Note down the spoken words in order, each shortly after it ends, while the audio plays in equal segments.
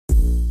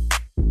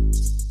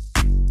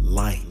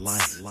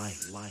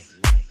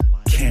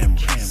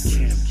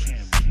cameras,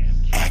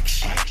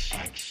 action.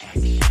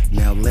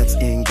 Now let's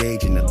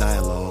engage in the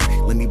dialogue.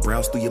 Let me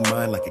browse through your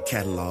mind like a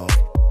catalog.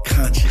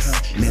 Conscious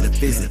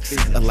metaphysics,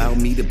 allow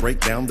me to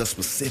break down the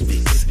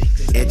specifics.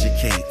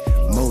 Educate,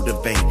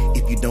 motivate.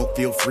 If you don't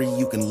feel free,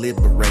 you can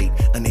liberate.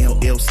 An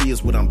LLC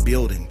is what I'm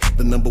building,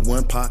 the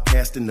 #1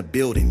 podcast in the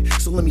building.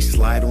 So let me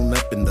slide on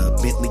up in the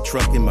Bentley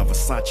truck in my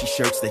Versace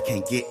shirts. They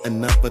can't get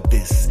enough of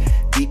this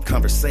deep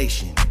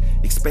conversation,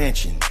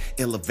 expansion,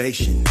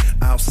 elevation.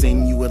 I'll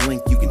send you a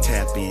link you can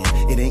tap in.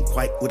 It ain't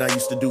quite what I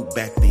used to do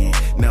back then.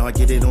 Now I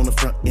get it on the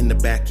front and the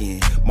back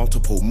end.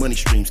 Multiple money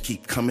streams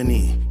keep coming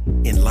in.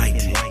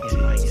 Enlighten,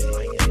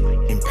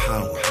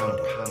 empower,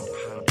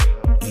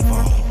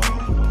 evolve.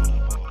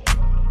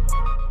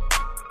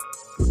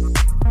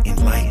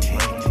 Enlighten,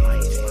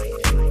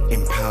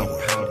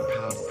 empower,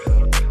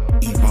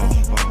 evolve.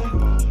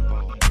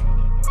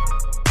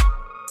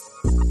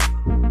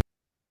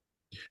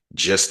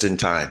 Just in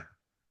time.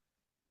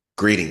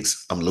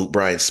 Greetings, I'm Luke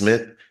Bryan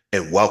Smith,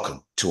 and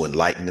welcome to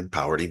Enlightened,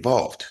 Empowered,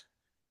 Evolved.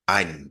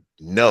 I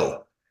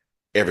know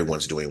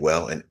everyone's doing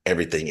well and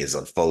everything is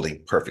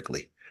unfolding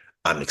perfectly.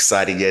 I'm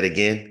excited yet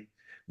again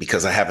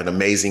because I have an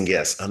amazing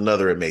guest,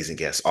 another amazing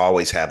guest.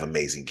 Always have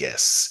amazing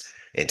guests,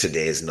 and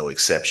today is no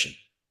exception.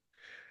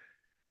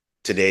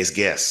 Today's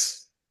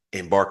guest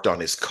embarked on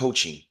his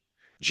coaching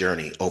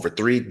journey over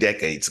 3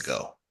 decades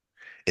ago,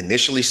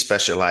 initially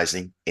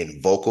specializing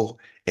in vocal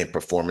and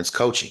performance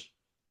coaching.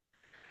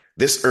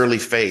 This early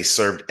phase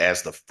served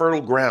as the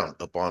fertile ground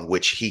upon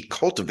which he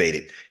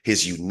cultivated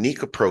his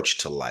unique approach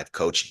to life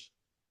coaching,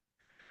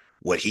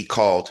 what he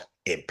called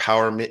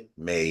empowerment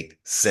made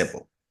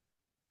simple.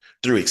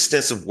 Through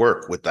extensive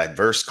work with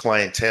diverse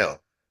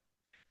clientele,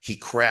 he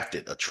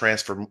crafted a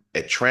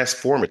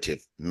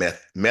transformative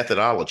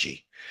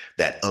methodology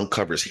that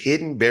uncovers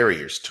hidden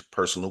barriers to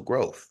personal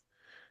growth,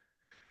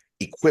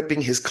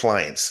 equipping his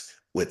clients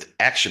with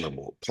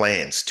actionable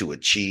plans to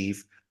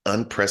achieve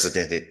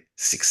unprecedented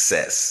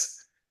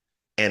success.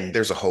 And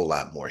there's a whole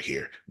lot more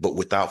here, but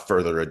without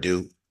further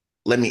ado,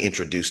 let me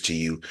introduce to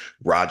you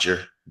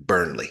Roger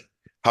Burnley.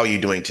 How are you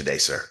doing today,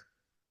 sir?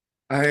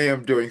 I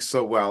am doing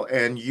so well.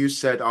 And you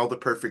said all the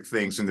perfect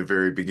things in the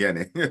very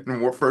beginning. And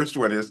the first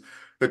one is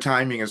the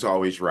timing is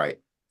always right.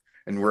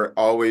 And we're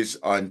always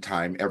on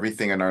time.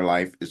 Everything in our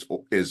life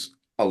is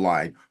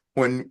aligned.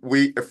 When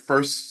we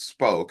first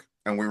spoke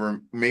and we were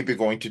maybe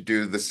going to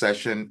do the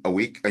session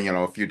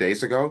a few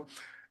days ago,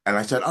 and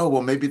I said, oh,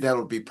 well, maybe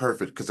that'll be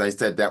perfect because I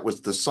said that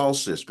was the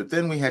solstice. But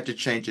then we had to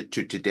change it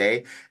to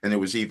today, and it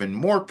was even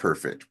more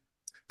perfect.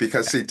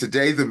 Because see,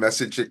 today the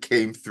message that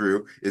came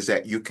through is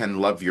that you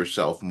can love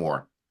yourself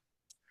more.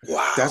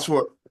 Wow. That's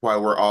why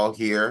we're all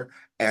here,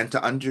 and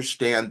to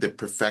understand the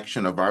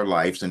perfection of our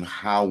lives and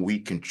how we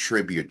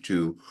contribute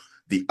to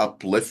the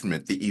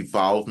upliftment, the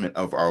evolvement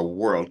of our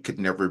world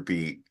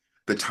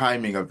the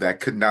timing of that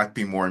could not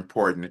be more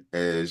important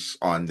as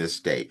on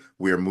this day.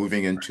 We are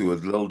moving into a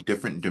little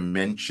different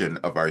dimension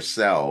of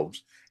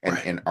ourselves and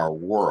Right. in our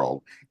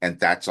world. And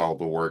that's all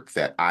the work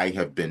that I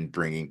have been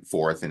bringing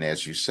forth. And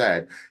as you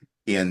said,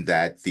 in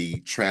that the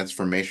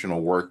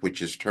transformational work,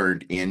 which is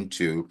turned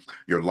into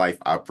your life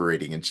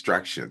operating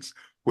instructions,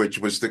 which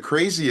was the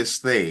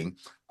craziest thing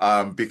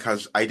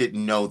because I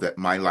didn't know that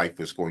my life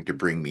was going to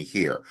bring me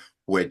here,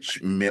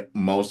 which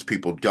most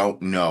people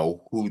don't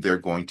know who they're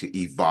going to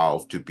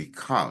evolve to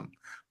become.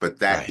 But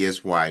that Right.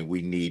 is why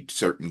we need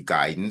certain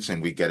guidance,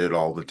 and we get it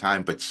all the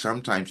time. But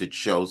sometimes it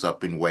shows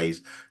up in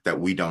ways that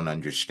we don't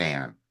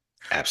understand.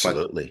 But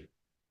Absolutely.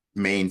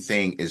 main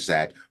thing is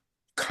that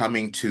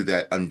coming to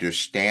that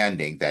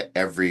understanding that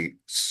every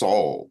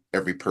soul,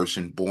 every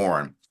person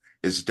born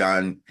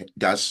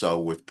does so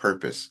with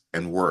purpose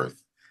and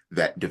worth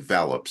that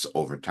develops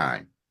over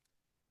time.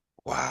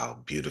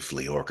 Wow,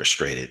 beautifully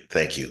orchestrated.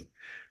 Thank you,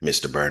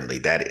 Mr. Burnley.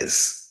 That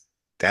is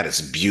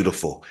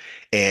beautiful.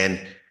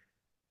 And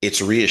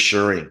it's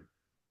reassuring,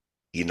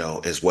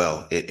 as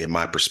well, in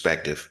my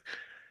perspective,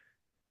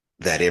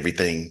 that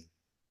everything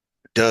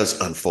does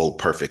unfold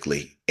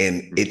perfectly.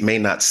 And it may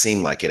not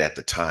seem like it at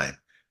the time,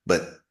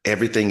 but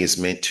everything is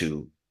meant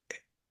to,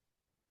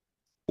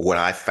 what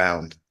I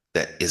found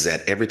that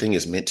everything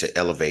is meant to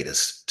elevate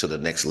us to the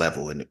next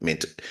level and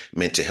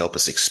meant to help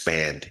us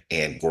expand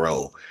and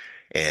grow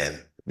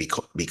and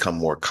become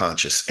more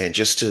conscious and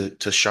just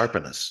to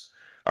sharpen us,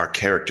 our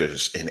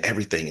characters and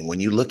everything. And when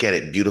you look at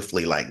it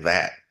beautifully like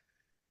that,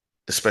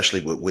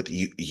 especially with what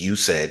you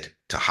said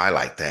to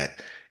highlight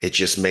that, it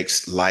just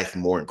makes life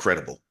more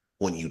incredible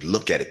when you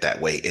look at it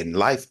that way. And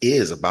life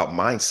is about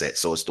mindset.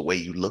 So it's the way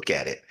you look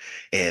at it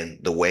and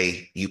the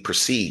way you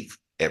perceive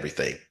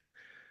everything,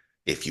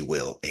 if you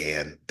will.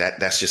 And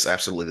that's just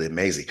absolutely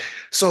amazing.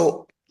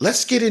 So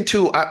let's get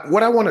into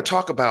what I want to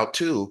talk about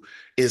too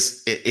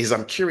is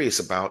I'm curious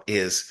about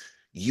is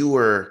you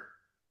were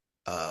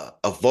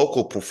a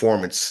vocal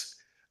performance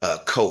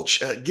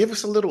coach. Give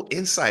us a little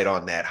insight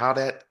on that,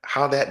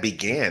 how that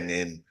began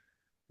and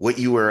what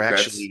you were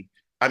That's actually,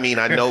 I mean,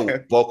 I know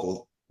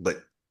vocal,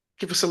 but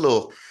give us a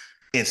little.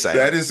 Insight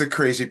That on. is the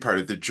crazy part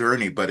of the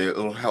journey, but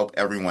it'll help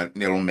everyone.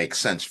 It'll make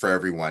sense for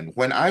everyone.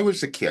 When I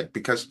was a kid,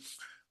 because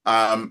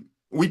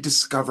we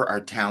discover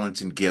our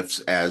talents and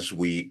gifts as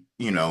we,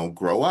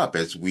 grow up,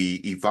 as we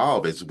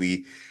evolve, as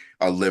we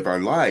live our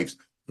lives.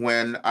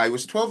 When I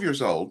was 12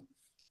 years old,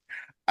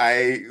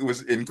 I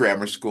was in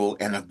grammar school,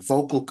 and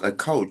a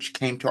coach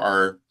came to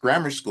our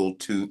grammar school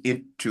to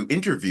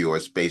interview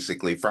us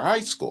basically for high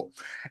school,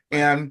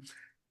 Right. and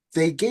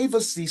they gave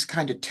us these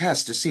kind of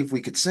tests to see if we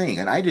could sing.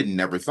 And I didn't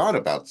never thought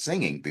about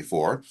singing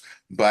before,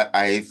 but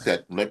I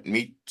said, let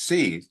me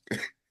see.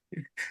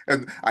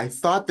 And I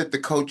thought that the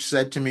coach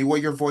said to me, well,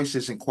 your voice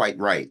isn't quite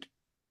right.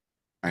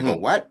 I go,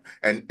 Hmm. what?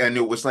 And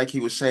it was like he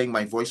was saying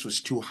my voice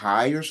was too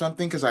high or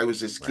something because I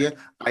was this Right. kid.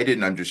 I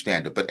didn't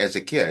understand it. But as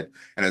a kid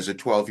and as a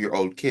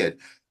 12-year-old kid,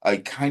 a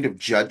kind of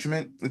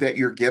judgment that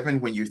you're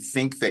given when you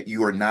think that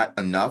you are not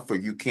enough or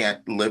you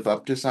can't live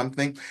up to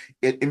something,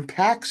 it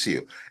impacts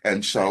you. And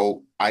Right.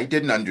 so I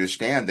didn't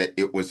understand that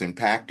it was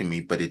impacting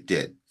me, but it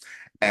did.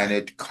 And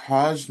Right. it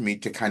caused me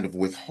to kind of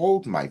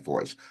withhold my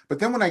voice. But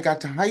then when I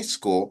got to high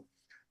school,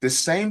 the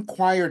same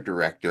choir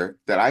director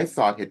that I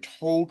thought had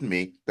told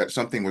me that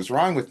something was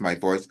wrong with my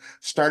voice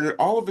started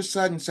all of a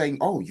sudden saying,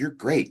 oh, you're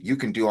great. You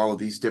can do all of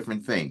these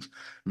different things.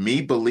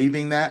 Me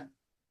believing that,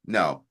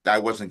 no, I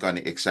wasn't going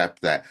to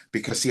accept that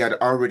because he had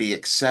already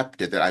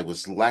accepted that I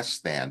was less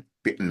than.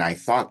 And I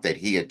thought that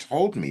he had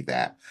told me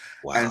that.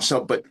 And Wow.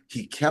 so, but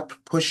he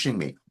kept pushing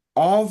me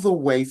all the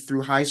way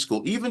through high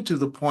school, even to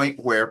the point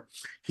where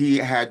he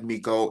had me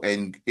go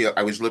and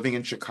I was living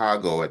in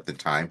Chicago at the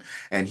time,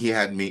 and he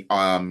had me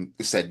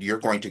said, you're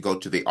going to go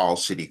to the All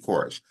City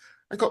Chorus.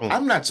 I go, Hmm.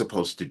 I'm not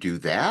supposed to do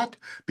that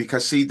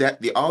because see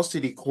that the All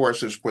City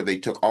Chorus is where they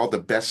took all the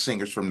best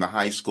singers from the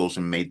high schools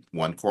and made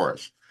one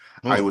chorus.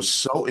 I Hmm. was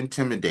so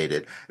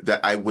intimidated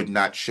that I would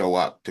not show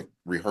up to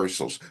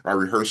rehearsals. Our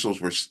rehearsals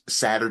were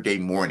Saturday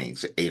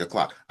mornings at 8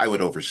 o'clock. I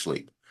would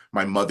oversleep.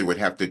 My mother would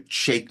have to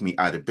shake me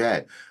out of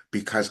bed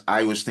because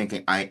I was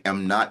thinking I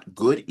am not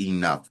good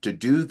enough to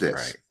do Right.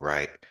 this.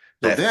 Right.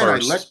 So That then I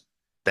let, first,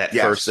 that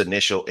first yes,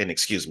 initial, and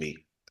excuse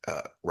me,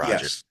 Roger,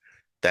 yes,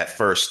 that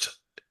first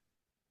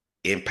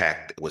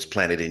impact was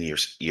planted in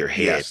your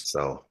head. yes,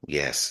 So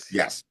yes.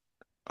 yes.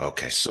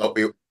 Okay. So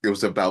it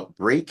was about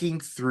breaking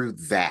through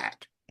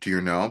that, do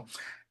you know?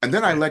 And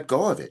then I Right. let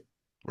go of it.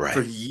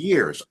 For Right.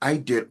 years, I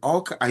did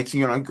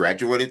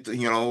graduated,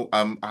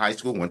 high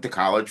school, went to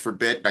college for a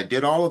bit. I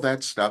did all of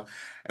that stuff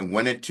and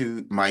went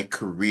into my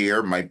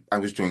career. I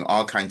was doing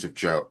all kinds of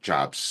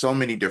jobs, so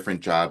many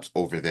different jobs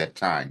over that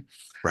time.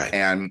 Right.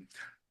 And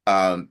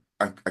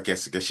I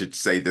guess I should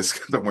say this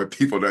because I want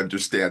people to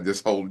understand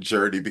this whole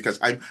journey because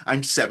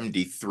I'm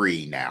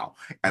 73 now,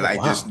 and Oh, I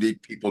just wow.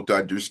 need people to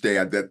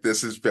understand that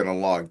this has been a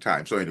long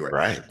time. So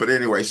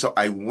Right. so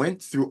I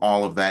went through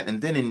all of that,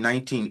 and then in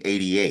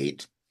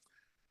 1988,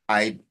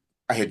 I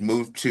I had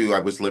moved to I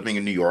was living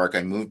in New York.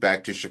 I moved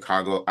back to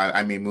Chicago.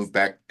 I mean, moved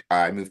back.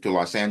 I moved to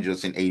Los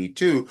Angeles in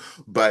 82,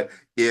 but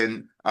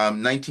in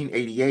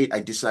 1988, I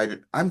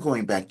decided I'm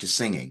going back to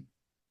singing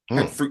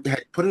Hmm.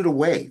 had put it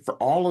away for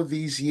all of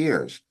these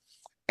years.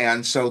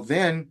 And so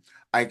then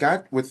I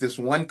got with this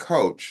one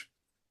coach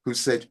who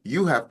said,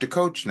 you have to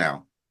coach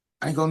now.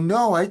 I go,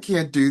 no, I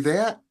can't do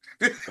that.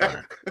 Right.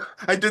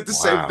 I did the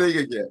same Wow. thing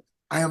again.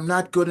 I am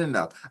not good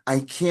enough. I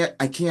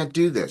can't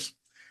do this.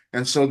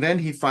 And so then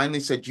he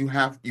finally said, you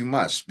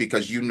must,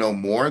 because you know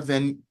more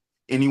than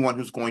anyone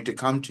who's going to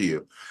come to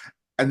you.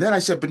 And then I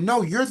said, but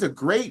no, you're the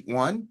great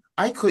one.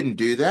 I couldn't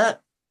do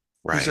that.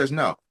 He Right. says,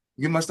 no,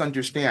 you must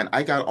understand.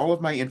 I got all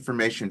of my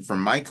information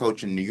from my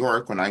coach in New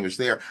York when I was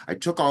there. I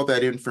took all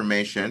that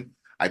information,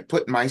 I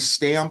put my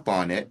stamp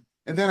on it,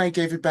 and then I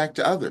gave it back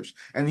to others.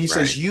 And he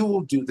says, Right. you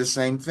will do the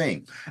same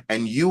thing,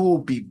 and you will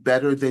be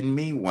better than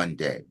me one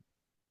day.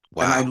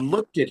 And I Wow.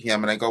 looked at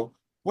him and I go,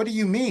 what do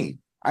you mean?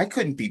 I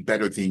couldn't be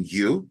better than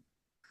you.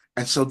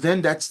 And so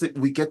then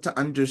we get to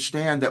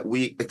understand that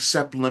we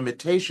accept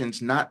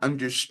limitations, not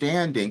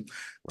understanding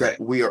Right.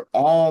 that we are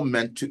all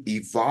meant to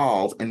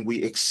evolve and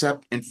we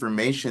accept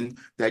information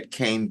that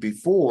came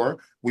before.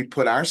 We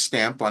put our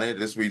stamp on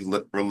it as we're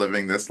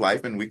living this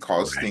life and we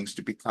cause Right. things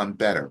to become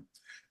better.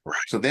 Right.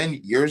 So then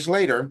years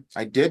later,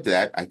 I did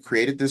that. I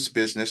created this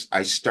business.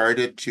 I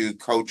started to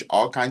coach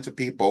all kinds of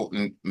people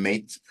and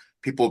made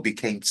people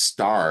became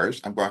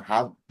stars. I'm going,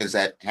 how is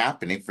that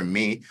happening for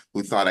me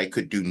who thought I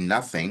could do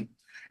nothing?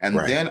 And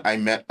Right. then I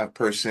met a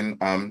person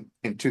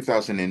in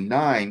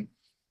 2009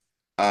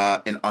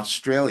 in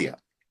Australia.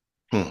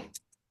 Hmm.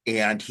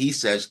 And he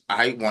says,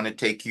 I want to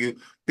take you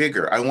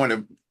bigger. I want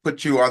to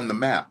put you on the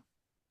map.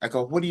 I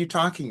go, what are you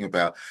talking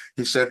about?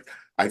 He said,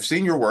 I've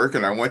seen your work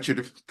and I want you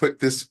to put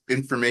this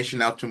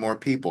information out to more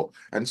people.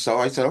 And so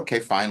I said, okay,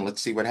 fine,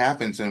 let's see what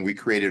happens. And we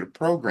created a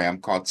program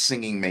called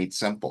Singing Made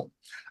Simple.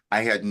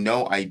 I had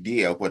no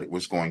idea what it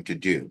was going to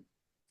do,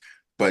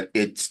 but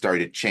it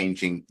started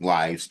changing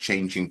lives,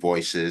 changing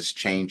voices,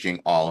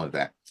 changing all of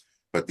that.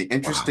 But the Wow.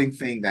 interesting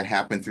thing that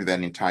happened through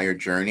that entire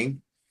journey,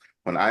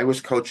 when I was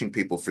coaching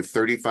people for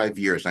 35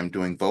 years, I'm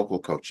doing vocal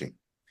coaching.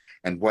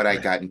 And what I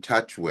Right. got in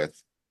touch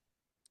with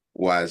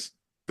was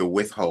the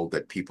withhold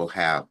that people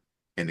have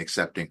in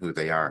accepting who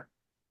they are.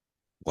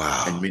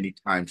 And Wow. many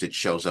times it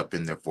shows up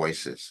in their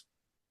voices.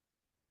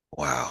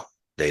 Wow.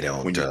 They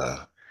When don't you,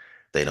 uh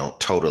they don't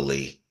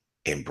totally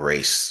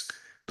embrace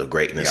the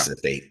greatness yeah,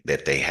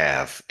 that they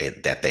have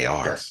and that they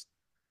are. yes,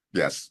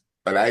 yes.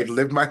 But I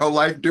lived my whole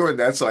life doing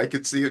that, so I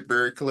could see it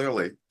very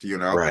clearly, you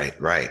know? Right,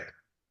 right.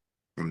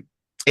 Mm,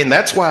 And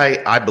that's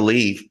why I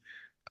believe,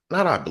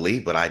 not I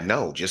believe, but I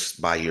know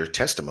just by your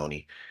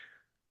testimony,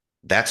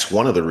 that's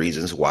one of the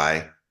reasons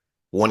why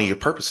one of your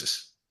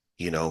purposes,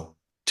 you know,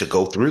 to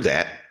go through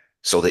that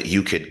so that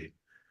you could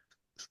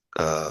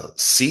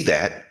see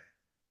that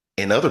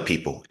in other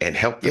people and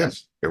help them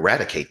yes,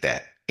 eradicate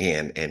that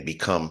and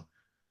become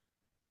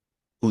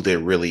who they're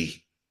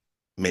really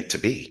meant to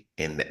be.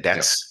 And yep,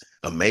 that's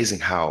amazing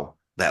how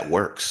that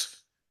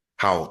works,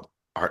 how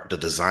the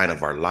design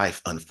of our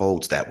life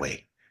unfolds that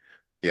way.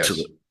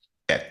 To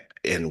yes.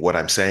 and what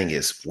I'm saying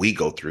is we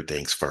go through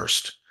things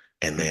first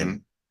and Hmm.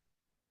 then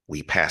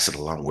we pass it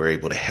along. We're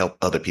able to help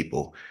other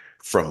people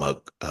from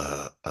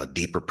a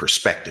deeper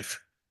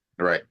perspective.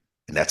 Right.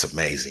 And that's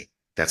amazing.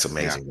 That's Yeah.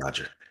 amazing,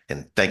 Roger.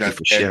 And thank you Now, for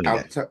and sharing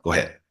that. Go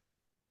ahead.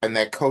 and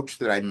that coach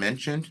that I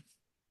mentioned,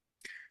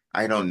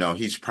 I don't know.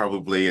 He's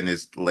probably in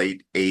his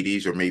late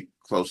 80s or maybe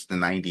close to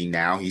 90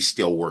 now. He's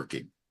still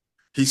working.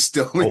 He's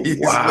still Oh, he's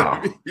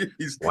wow. living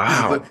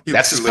Wow. he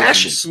That's his lives in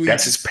passion.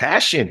 That's Sweden. his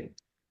passion.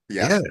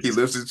 Yes, he Yes.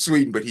 lives in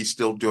Sweden, but he's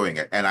still doing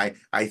it. And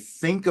I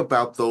think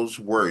about those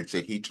words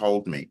that he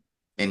told me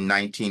in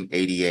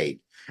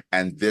 1988.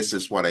 And this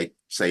is what I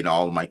say to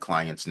all of my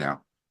clients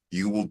now.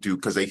 You will do,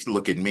 because they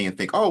look at me and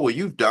think, oh, well,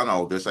 you've done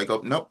all this. I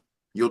go, nope,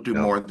 you'll do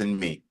No. more than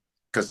me,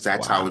 because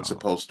that's how it's Wow.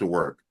 supposed to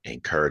work.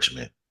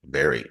 Encouragement.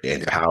 Very Yeah.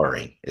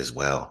 empowering as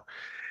well.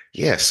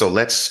 Yeah. So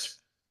let's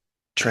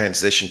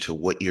transition to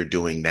what you're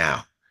doing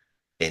now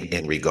in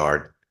Mhm.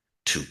 regard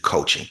to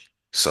coaching.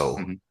 So,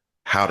 Mhm.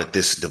 how did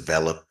this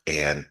develop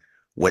and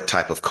what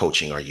type of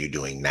coaching are you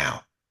doing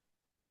now?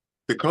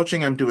 The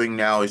coaching I'm doing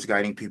now is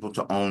guiding people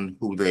to own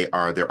who they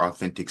are, their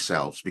authentic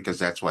selves, because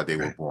that's why they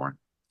were Right, born.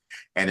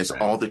 And it's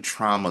right. all the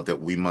trauma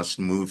that we must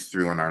move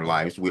through in our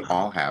lives. We Wow.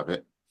 all have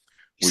it.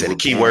 You We said a were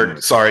key born in word.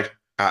 it. Sorry.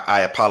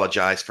 I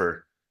apologize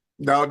for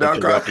No, no, go.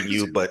 interrupting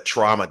you, but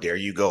trauma, there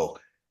you go.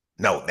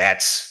 No,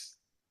 that's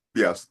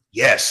Yes.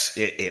 yes.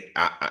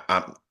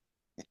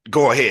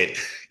 Go ahead.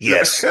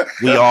 Yes, Yeah.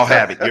 we all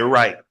have it. You're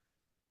right.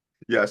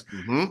 Yes.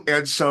 Hmm.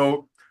 And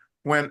so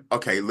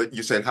okay,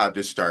 you said how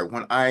to start.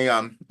 When I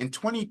in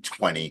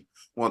 2020,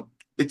 well,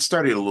 it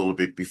started a little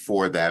bit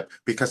before that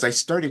because I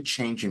started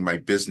changing my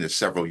business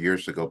several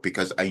years ago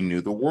because I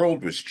knew the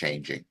world was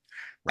changing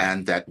Right,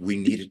 and that we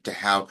needed to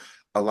have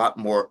a lot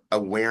more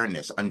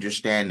awareness,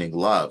 understanding,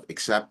 love,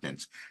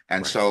 acceptance.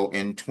 And right, so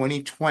in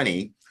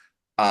 2020,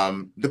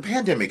 the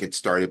pandemic had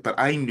started, but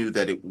I knew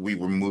that we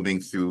were moving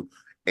through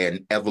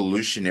an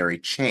evolutionary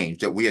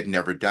change that we had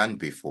never done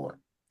before.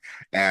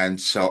 And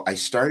so I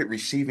started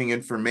receiving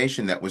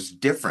information that was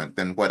different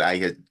than what I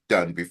had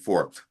done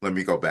before. Let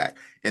me go back.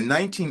 In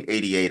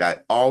 1988, I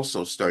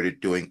also started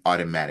doing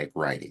automatic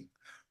writing,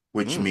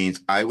 which mm,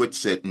 means I would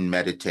sit and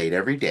meditate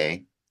every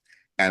day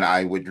and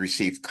I would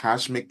receive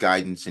cosmic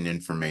guidance and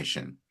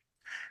information.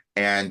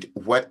 And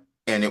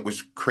it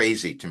was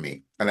crazy to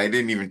me. And I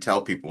didn't even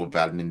tell people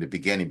about it in the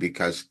beginning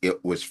because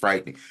it was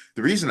frightening.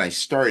 The reason I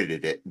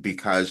started it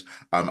because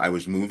I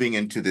was moving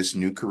into this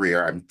new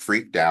career. I'm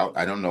freaked out.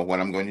 I don't know what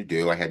I'm going to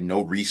do. I had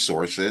no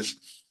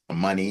resources,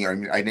 money,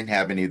 or I didn't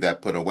have any of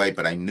that put away,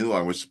 but I knew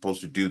I was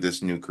supposed to do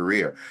this new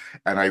career.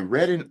 And I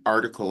read an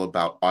article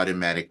about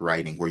automatic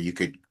writing where you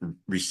could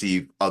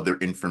receive other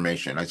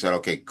information. I said,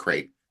 okay,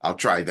 great. I'll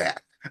try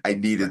that. I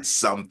needed right.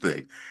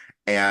 something.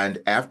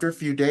 And after a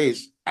few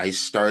days, I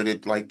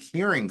started like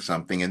hearing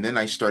something and then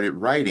I started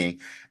writing.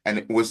 And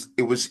it was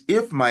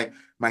if my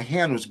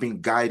hand was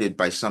being guided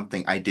by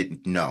something I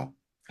didn't know.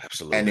 And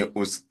Absolutely. it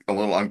was a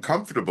little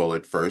uncomfortable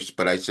at first,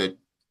 but I said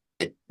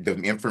the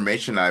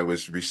information I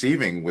was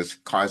receiving was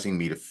causing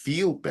me to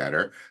feel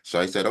better. So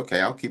I said,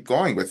 okay, I'll keep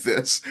going with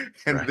this.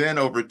 And Right. then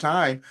over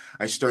time,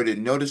 I started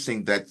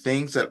noticing that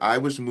things that I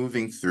was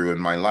moving through in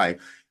my life,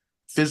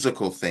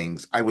 physical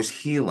things, I was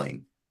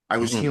healing. I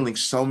was Mm, healing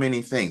so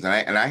many things,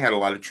 and I had a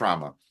lot of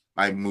trauma.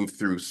 I moved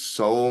through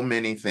so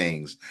many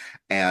things,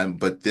 and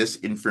but this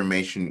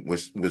information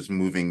was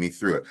moving me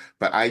through it.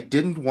 But I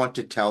didn't want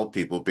to tell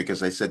people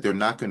because I said they're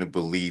not going to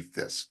believe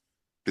this.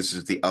 This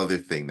is the other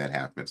thing that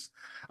happens.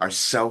 Our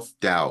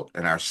self-doubt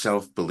and our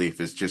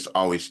self-belief is just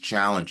always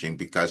challenging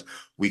because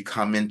we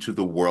come into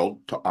the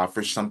world to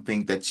offer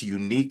something that's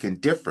unique and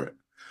different.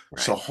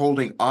 So right.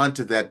 holding on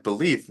to that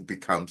belief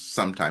becomes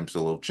sometimes a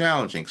little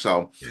challenging.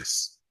 So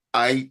Yes.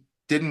 I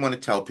didn't want to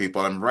tell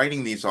people. I'm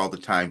writing these all the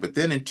time. But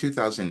then in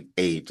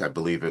 2008, I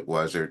believe it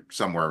was, or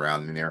somewhere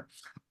around in there,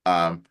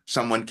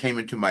 someone came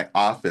into my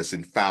office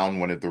and found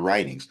one of the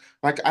writings.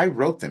 Like I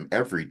wrote them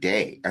every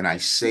day and I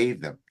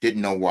saved them.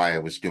 Didn't know why I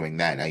was doing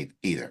that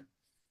either.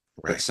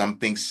 But Right.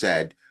 something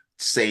said,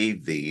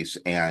 save these.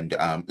 And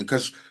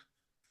because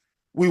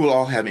we will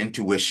all have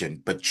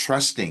intuition, but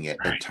trusting it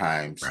at Right.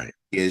 times Right.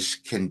 is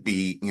can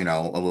be, a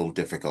little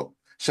difficult.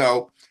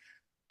 So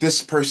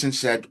this person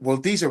said, "Well,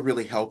 these are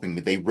really helping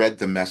me." They read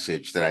the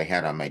message that I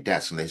had on my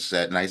desk, and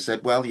I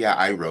said, "Well, yeah,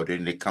 I wrote it,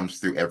 and it comes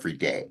through every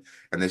day."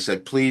 And they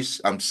said,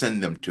 "Please,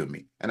 send them to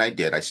me." And I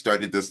did. I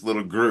started this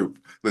little group.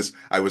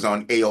 I was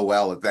on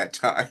AOL at that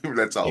time.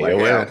 That's all I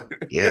had.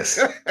 AOL. Yes.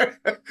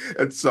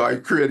 And so I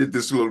created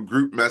this little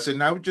group message,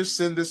 and I would just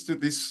send this to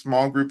this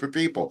small group of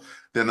people.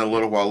 Then a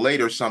little while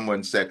later,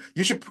 someone said,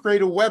 "You should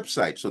create a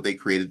website." So they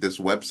created this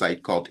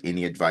website called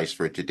Any Advice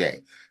for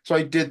Today. So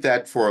I did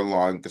that for a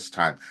longest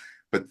time.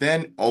 But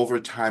then over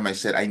time, I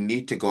said, I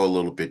need to go a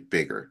little bit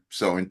bigger.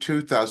 So in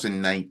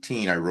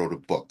 2019, I wrote a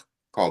book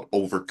called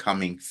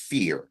Overcoming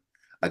Fear,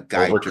 A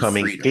Guide to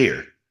Overcoming Freedom.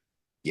 fear.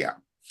 Yeah,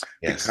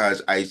 Yes.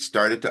 because I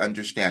started to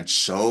understand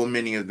so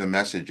many of the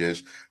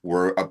messages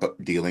were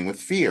about dealing with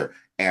fear.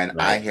 And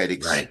I Right.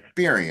 had Right.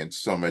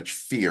 experienced so much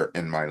fear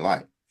in my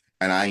life.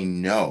 And I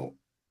know,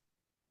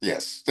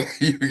 yes,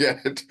 you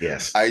get it.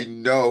 Yes. I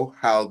know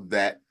how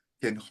that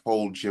can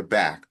hold you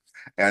back.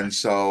 And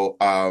so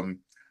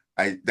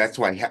that's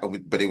why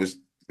but it was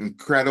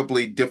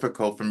incredibly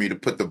difficult for me to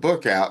put the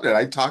book out. And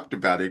I talked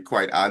about it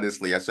quite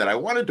honestly. I said I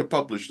wanted to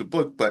publish the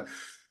book, but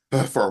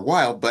for a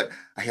while, but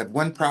I had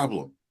one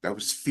problem. That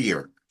was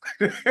fear.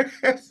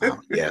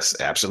 Yes,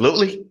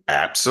 absolutely.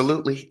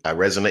 Absolutely. I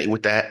resonate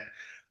with that.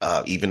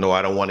 Even though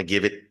I don't want to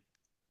give it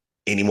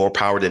any more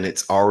power than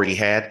it's already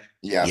had.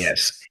 Yes,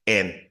 Yes.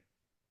 And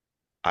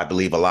I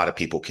believe a lot of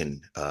people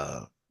can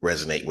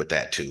resonate with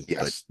that too. But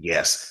yes.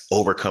 yes,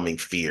 overcoming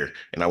fear.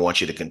 And I want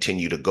you to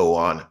continue to go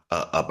on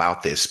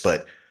about this.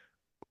 But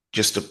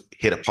just to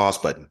hit a pause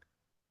button,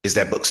 is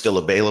that book still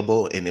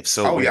available? And if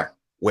so, Oh yeah.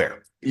 where?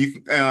 Where?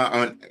 You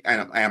can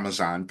on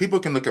Amazon. People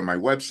can look at my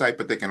website,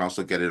 but they can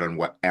also get it on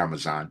what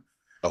Amazon.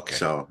 Okay.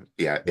 So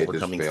yeah, it is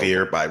Overcoming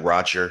Fear available. by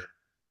Roger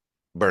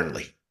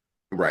Burnley.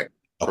 Right.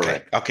 Okay.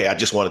 Correct. Okay. I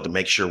just wanted to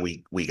make sure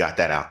we got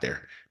that out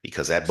there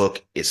because that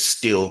book is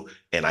still,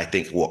 and I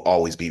think will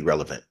always be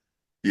relevant.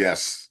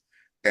 Yes.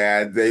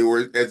 And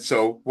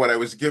so what I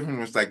was given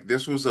was like,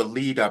 this was a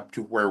lead up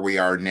to where we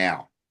are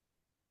now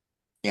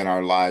in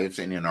our lives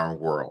and in our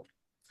world.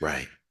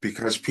 Right.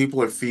 Because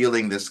people are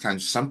feeling this kind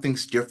of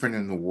something's different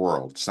in the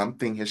world.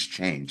 Something has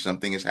changed.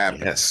 Something has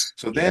happened. Yes.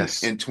 So then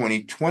Yes. in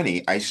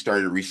 2020, I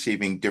started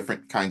receiving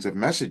different kinds of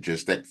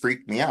messages that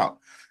freaked me out.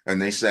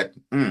 And they said,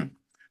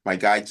 my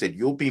guide said,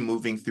 you'll be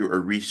moving through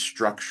a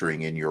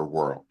restructuring in your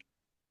world.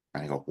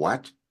 And I go,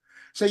 what?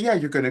 So yeah,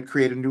 you're going to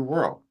create a new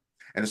world.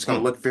 And it's going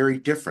to Mm, look very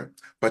different.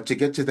 But to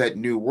get to that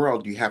new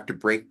world, you have to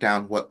break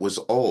down what was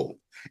old.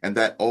 And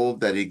that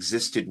old that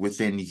existed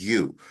within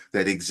you,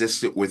 that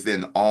existed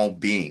within all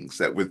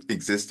beings,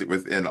 existed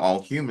within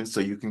all humans, so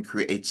you can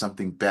create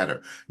something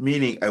better,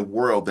 meaning a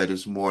world that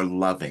is more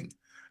loving,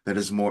 that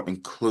is more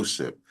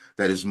inclusive,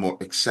 that is more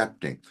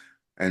accepting.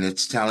 And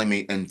it's telling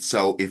me, and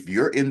so if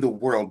you're in the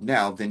world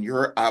now, then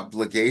your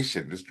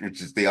obligation,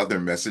 which is the other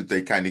message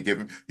they kind of give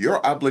me,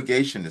 your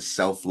obligation is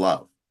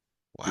self-love.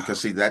 wow.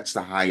 Because see, that's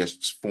the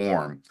highest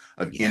form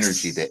of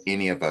energy that Yes.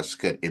 any of us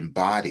could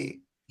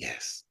embody,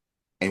 Yes.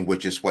 and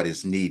which is what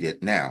is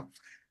needed now.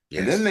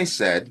 And then Yes. they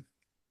said,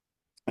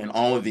 and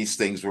all of these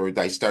things were,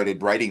 I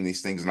started writing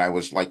these things, and I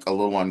was like a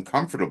little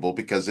uncomfortable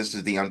because this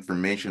is the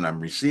information I'm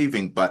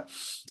receiving. But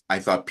I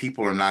thought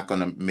people are not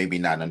going to maybe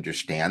not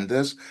understand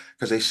this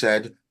because they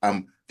said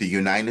the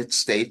United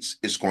States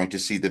is going to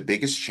see the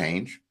biggest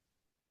change.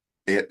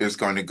 It is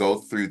going to go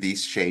through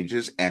these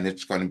changes, and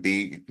it's going to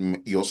be,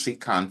 you'll see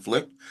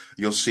conflict,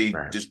 you'll see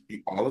Right. just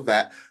all of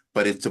that,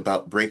 but it's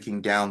about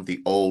breaking down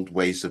the old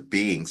ways of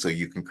being so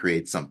you can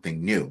create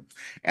something new.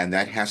 And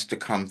that has to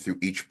come through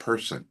each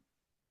person.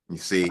 You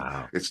see,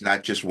 Wow. it's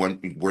not just one,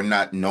 we're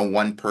not, no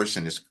one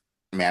person is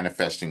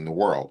manifesting the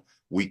world.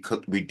 We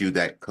do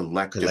that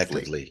collectively.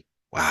 Collectively.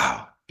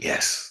 Wow.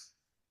 Yes.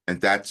 And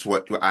that's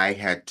what I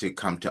had to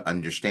come to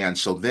understand.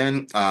 So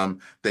then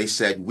they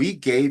said, we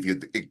gave you,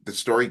 the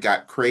story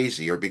got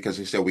crazier because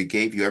they said, we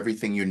gave you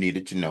everything you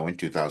needed to know in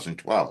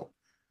 2012.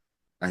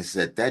 I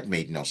said, that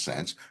made no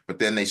sense. But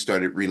then they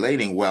started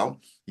relating, well,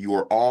 you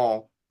are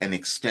all an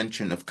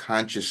extension of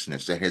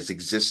consciousness that has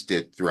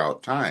existed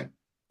throughout time,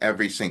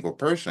 every single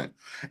person.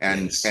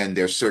 Yes. And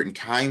there's certain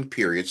time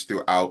periods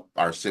throughout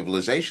our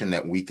civilization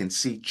that we can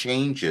see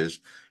changes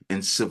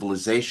in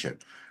civilization.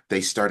 They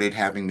started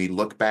having me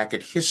look back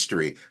at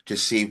history to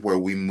see where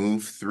we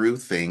move through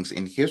things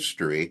in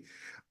history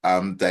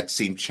that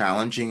seem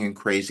challenging and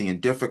crazy and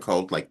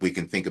difficult. Like we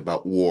can think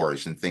about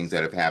wars and things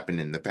that have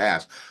happened in the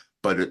past,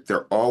 but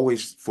they're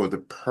always for the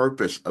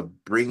purpose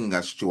of bringing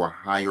us to a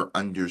higher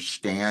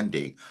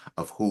understanding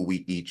of who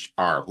we each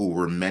are, who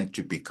we're meant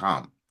to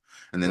become.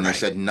 And then they Right.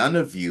 said, none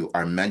of you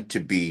are meant to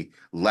be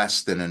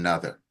less than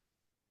another.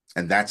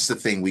 And that's the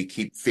thing we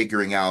keep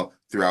figuring out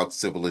throughout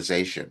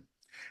civilization.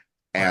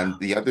 And Wow.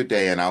 the other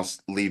day, and I'll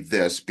leave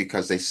this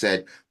because they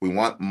said, we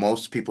want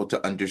most people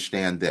to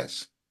understand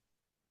this.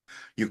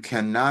 You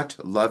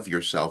cannot love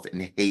yourself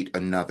and hate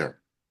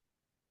another.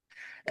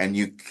 And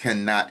you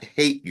cannot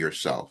hate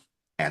yourself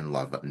and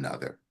love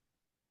another.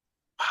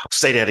 Wow.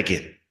 Say that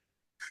again.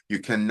 You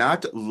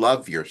cannot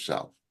love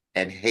yourself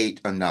and hate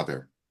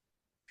another,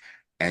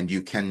 and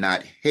you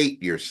cannot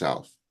hate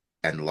yourself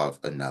and love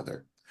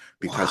another,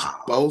 because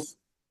Wow. both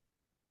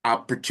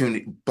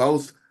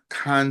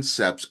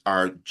concepts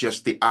are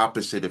just the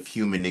opposite of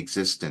human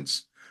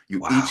existence. You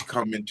Wow. each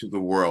come into the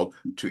world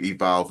to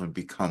evolve and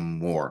become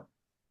more.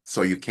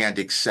 So you can't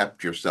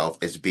accept yourself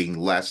as being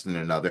less than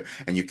another,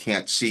 and you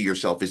can't see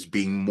yourself as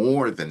being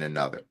more than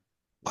another.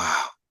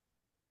 Wow.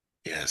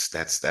 Yes,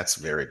 that's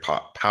very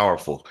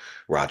powerful,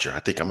 Roger.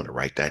 I think I'm going to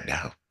write that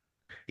down.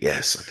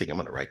 Yes, I think I'm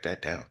going to write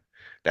that down.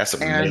 That's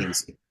And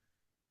amazing.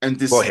 and Go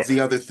this is ahead. the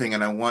other thing,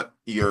 and I want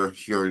your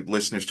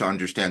listeners to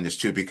understand this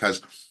too,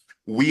 because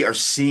we are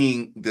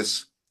seeing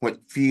this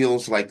what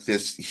feels like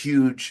this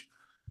huge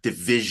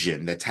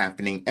division that's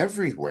happening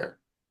everywhere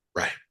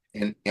Right.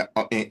 in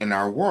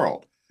our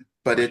world.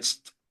 But Right.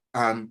 it's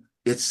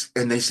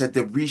and they said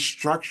the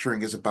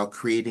restructuring is about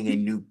creating a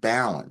new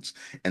balance.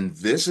 And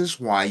this is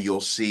why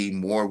you'll see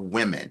more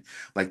women,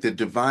 like the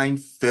divine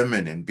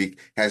feminine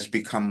has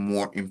become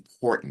more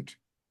important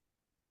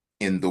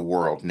in the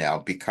world now,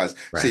 because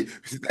Right.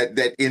 see,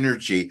 that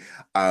energy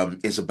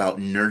is about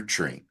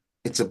nurturing,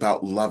 it's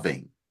about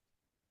loving,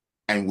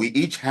 and we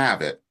each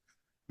have it.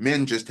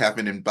 Men just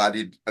haven't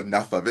embodied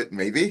enough of it,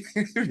 maybe,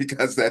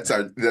 because that's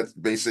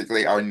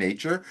basically our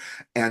nature.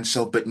 And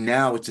so, but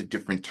now it's a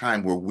different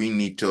time where we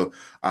need to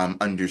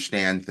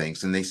understand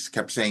things. And they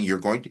kept saying, you're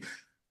going to,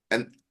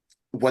 and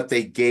what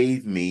they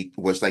gave me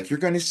was like, you're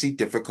going to see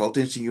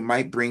difficulties, and you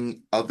might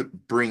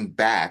bring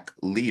back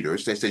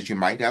leaders. They said you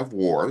might have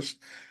wars,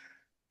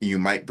 you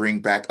might bring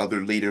back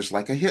other leaders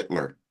like a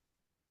Hitler.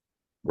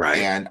 Right.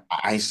 And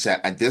I said,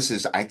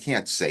 I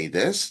can't say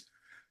this.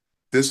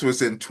 This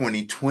was in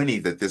 2020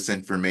 that this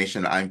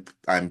information I'm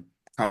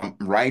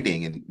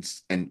writing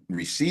and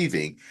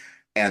receiving,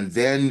 and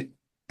then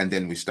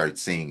we start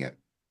seeing it.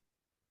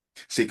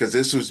 See, because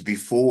this was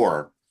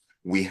before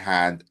we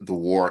had the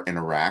war in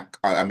Iraq.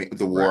 I mean,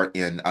 the Right. war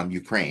in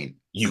Ukraine.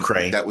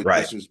 Ukraine. That was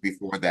Right. This was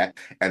before that,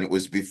 and it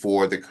was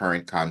before the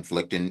current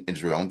conflict in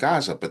Israel and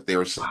Gaza. But they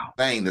were Wow.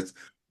 saying that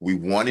we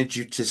wanted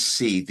you to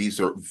see these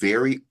are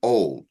very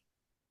old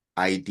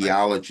Right.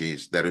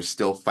 ideologies that are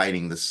still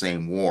fighting the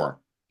same war.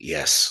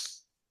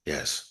 Yes.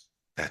 Yes.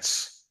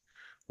 That's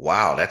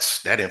wow.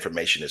 That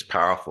information is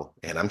powerful.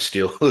 And I'm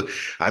still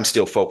I'm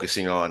still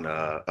focusing on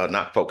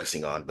not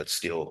focusing on, but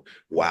still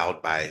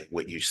wowed by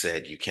what you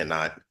said. You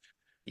cannot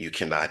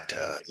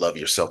love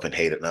yourself and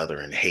hate another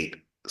and hate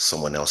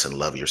someone else and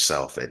love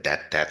yourself.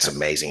 That's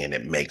amazing. And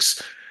it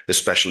makes,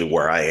 especially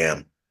where I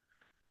am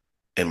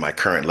in my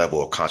current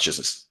level of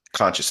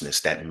consciousness,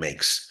 that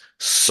makes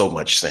so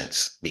much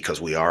sense because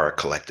we are a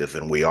collective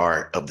and we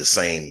are of the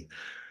same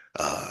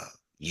uh,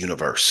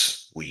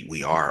 universe.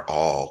 We are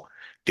all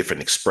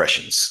different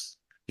expressions.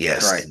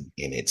 Yes, Right.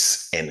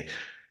 and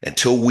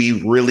until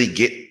we really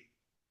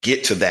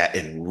get to that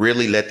and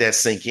really let that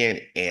sink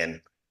in,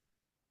 and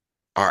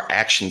our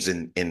actions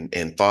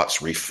and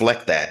thoughts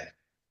reflect that,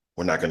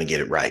 we're not going to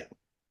get it right.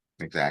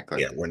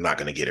 Exactly. Yeah, we're not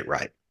going to get it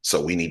right.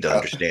 So we need to Uh,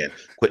 understand.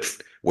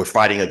 We're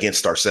fighting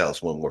against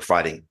ourselves when we're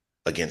fighting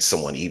against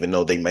someone, even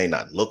though they may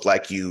not look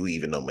like you,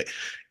 even though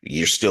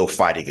you're still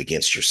fighting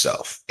against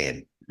yourself,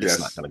 and it's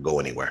not yes. going to go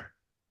anywhere.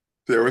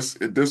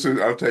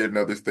 I'll tell you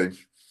another thing.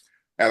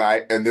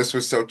 And this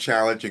was so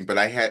challenging, but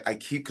I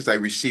keep, because I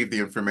received the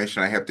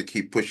information, I have to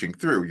keep pushing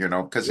through,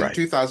 because in Right.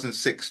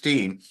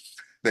 2016,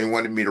 they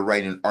wanted me to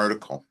write an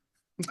article.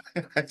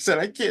 I said,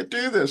 I can't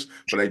do this,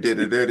 but I did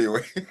it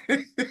anyway.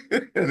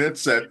 And it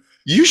said,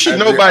 You should and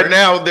know the by art,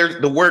 now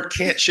the word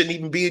can't shouldn't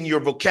even be in your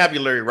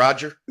vocabulary,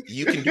 Roger.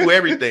 You can do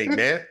everything,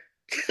 man.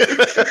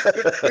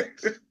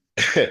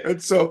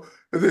 and so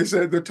they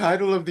said the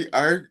title of the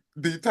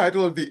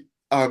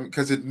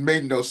because it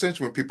made no sense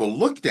when people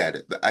looked at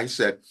it. I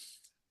said,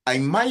 I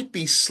might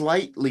be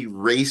slightly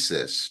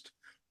racist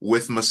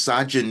with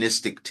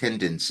misogynistic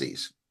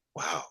tendencies.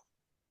 Wow.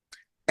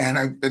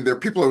 And there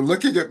people are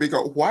looking at me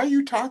go, why are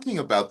you talking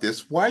about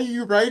this? Why are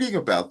you writing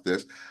about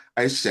this?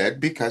 I said,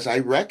 because I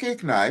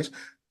recognize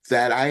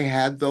that I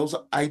had those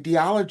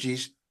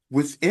ideologies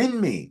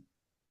within me.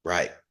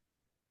 Right.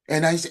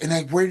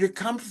 Where did it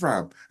come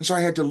from? And so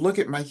I had to look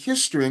at my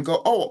history and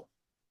go, oh,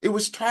 it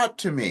was taught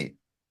to me.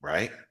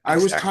 Right. I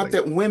was taught Exactly.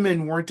 that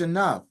women weren't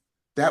enough.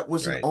 That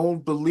was an Right.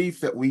 old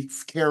belief that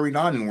we've carried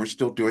on, and we're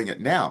still doing it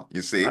now.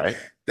 You see, Right.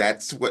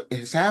 that's what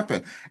has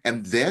happened.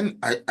 And then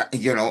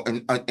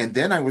and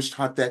then I was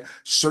taught that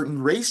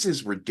certain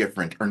races were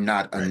different or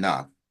not Right.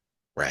 enough.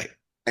 Right.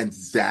 And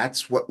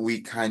that's what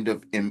we kind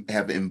of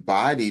have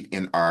embodied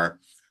in our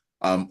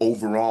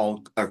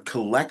overall our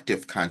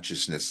collective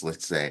consciousness,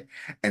 let's say.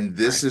 And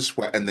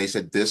Right. and they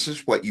said, this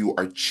is what you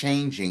are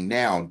changing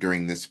now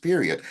during this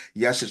period.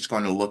 Yes, it's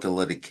going to look a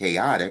little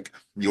chaotic.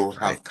 You'll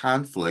Right. have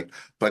conflict,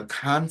 but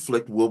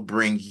conflict will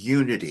bring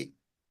unity.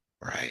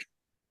 Right.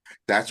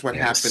 That's what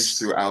happens Yes.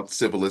 throughout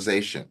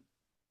civilization.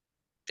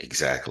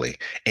 Exactly.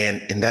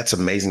 And that's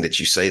amazing that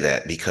you say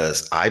that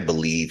because I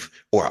believe,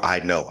 or I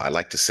know, I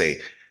like to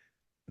say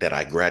that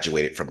I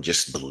graduated from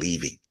just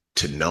believing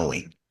to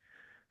knowing,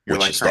 You're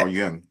which like is Carl that,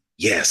 Jung.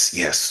 Yes,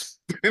 yes,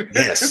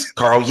 yes.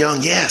 Carl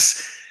Jung,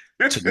 yes.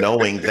 To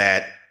knowing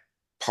that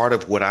part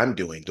of what I'm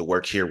doing to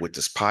work here with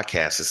this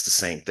podcast is the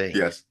same thing.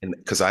 Yes. And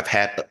because I've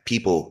had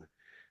people,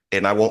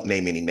 and I won't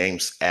name any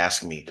names,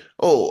 ask me,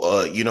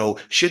 "Oh,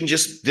 shouldn't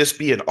just this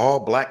be an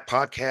all black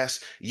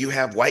podcast? You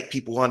have white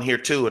people on here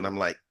too." And I'm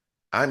like,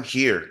 I'm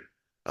here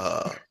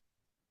uh,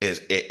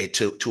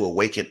 to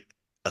awaken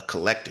a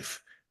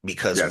collective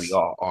because we Yes.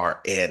 all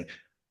are. And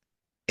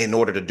in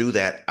order to do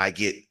that, I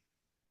get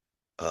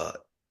uh,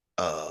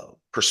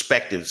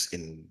 perspectives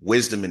and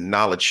wisdom and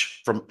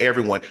knowledge from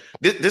everyone.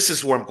 This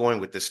is where I'm going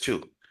with this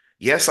too.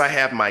 Yes, I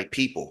have my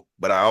people,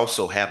 but I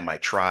also have my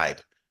tribe,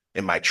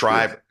 and my Yes.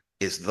 tribe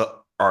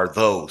are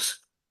those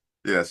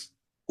Yes.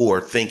 who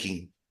are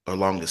thinking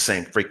along the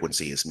same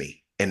frequency as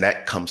me, and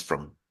that comes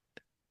from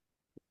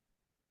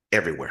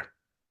everywhere,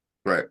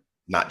 Right.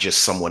 not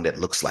just someone that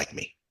looks like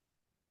me.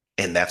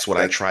 And that's what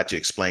I That's try to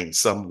explain.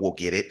 Some will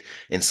get it,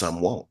 and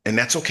some won't, and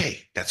that's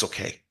okay. That's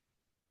okay.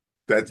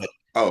 that's But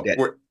oh, that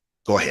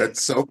go ahead.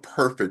 that's so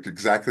perfect.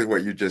 Exactly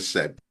what you just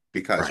said.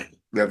 Because Right,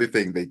 the other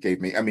thing they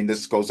gave me, I mean,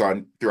 this goes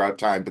on throughout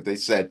time, but they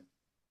said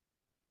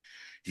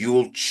you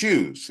will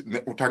choose.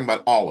 We're talking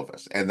about all of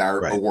us and our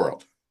right,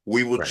 world.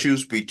 We will right,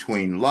 choose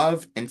between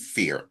love and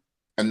fear.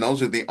 And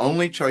those are the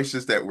only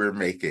choices that we're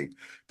making.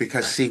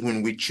 Because, right, see,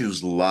 when we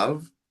choose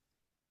love,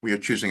 we are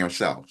choosing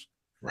ourselves.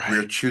 We are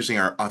right. choosing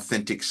our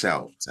authentic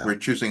selves. So We're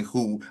choosing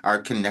who our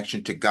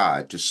connection to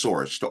God, to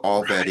source, to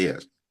all that right.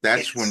 is.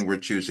 That's Yes. when we're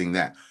choosing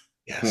that.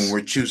 When Yes.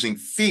 we're choosing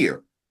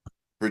fear,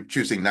 we're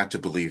choosing not to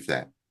believe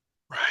that.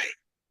 Right.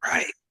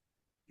 Right.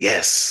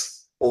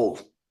 Yes. Oh,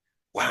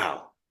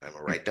 wow. I'm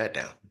gonna write that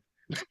down.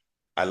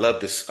 I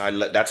love this.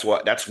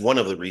 That's one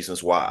of the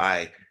reasons why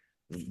I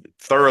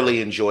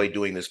thoroughly enjoy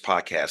doing this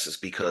podcast is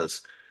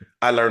because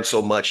I learn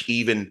so much.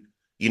 Even,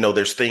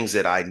 there's things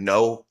that I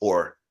know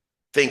or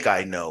think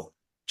I know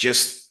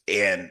just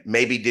and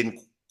maybe didn't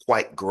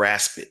quite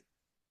grasp it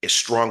as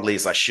strongly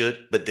as I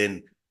should, but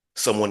then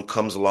someone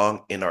comes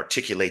along and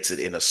articulates it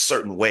in a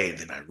certain way,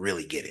 then I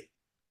really get it.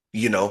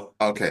 Then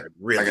Okay, I I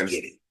really gotta.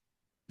 get it.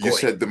 You Go ahead.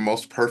 said the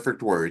most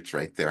perfect words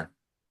right there.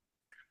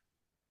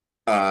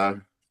 Uh,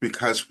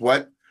 because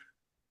what?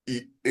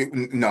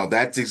 No,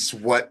 that is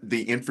what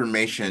the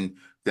information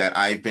that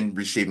I've been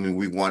receiving.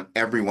 We want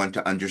everyone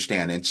to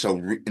understand, and so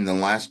in the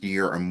last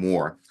year or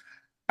more,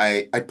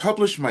 I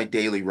publish my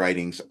daily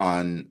writings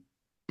on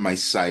my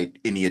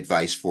site,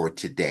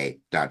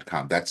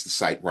 anyadvicefortoday.com. That's the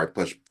site where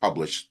I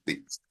publish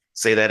the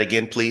Say that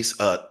again, please.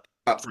 For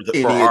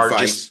any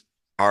advice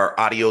our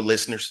audio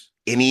listeners,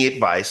 any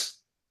advice?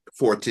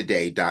 for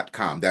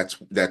today.com.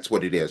 That's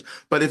what it is.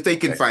 But if they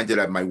can Okay. find it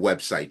at my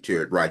website too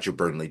at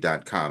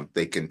rogerburnley.com,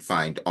 they can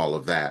find all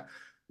of that.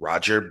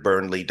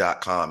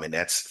 RogerBurnley.com. And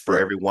that's for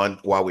Right. everyone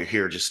while we're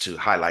here, just to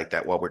highlight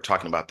that while we're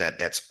talking about that.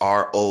 That's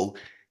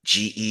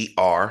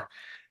RogerBurnley.com.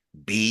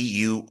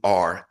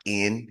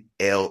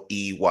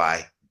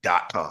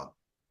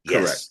 Correct.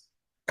 Yes.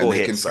 And Go they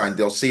ahead, can sir.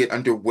 they'll see it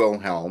under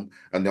Wilhelm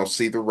and they'll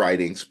see the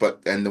writings,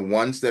 and the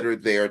ones that are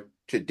there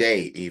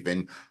today,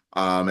 even,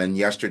 and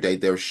yesterday,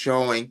 they're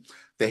showing,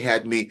 they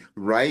had me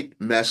write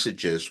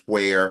messages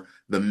where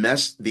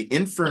the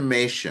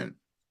information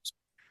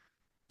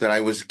that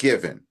I was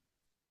given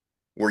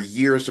were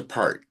years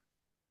apart.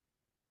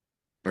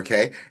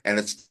 Okay. And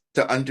it's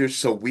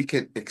so we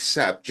can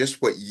accept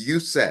just what you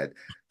said,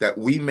 that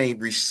we may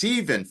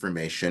receive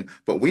information,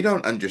 but we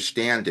don't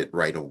understand it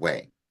right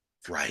away.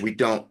 Right. We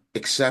don't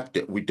accept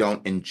it. We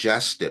don't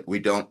ingest it. We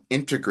don't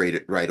integrate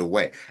it right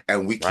away.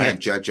 And we can't Right.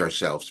 judge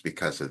ourselves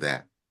because of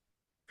that,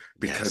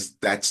 Yes. because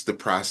that's the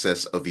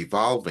process of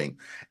evolving.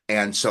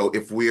 And so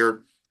if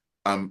we're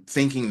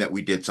thinking that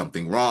we did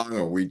something wrong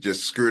or we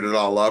just screwed it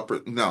all up,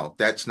 no,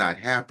 that's not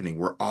happening.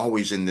 We're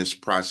always in this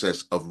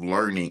process of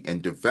learning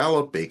and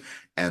developing.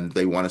 And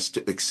they want us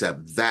to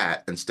accept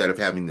that instead of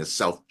having the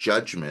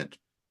self-judgment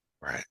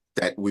Right.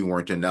 that we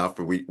weren't enough,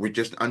 or we're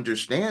just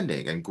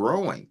understanding and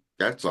growing.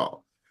 That's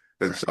all.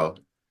 And Right. so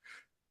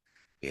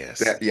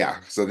Yes. yeah,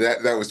 so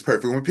that was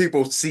perfect. When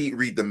people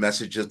read the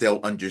messages, they'll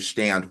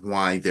understand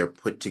why they're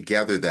put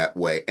together that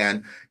way.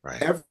 And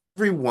Right.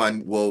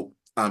 everyone will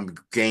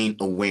gain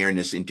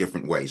awareness in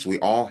different ways. We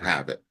all Right.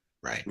 have it.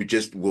 Right. We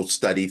just will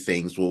study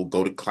things, we'll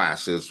go to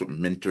classes,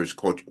 mentors,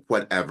 coach,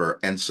 whatever.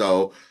 And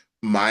so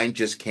mine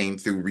just came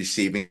through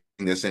receiving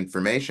this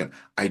information.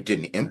 I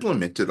didn't Right.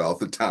 implement it all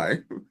the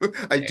time.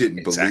 I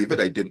didn't believe it.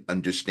 Exactly. I didn't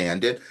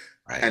understand it.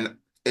 Right. And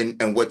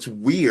and what's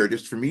weird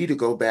is for me to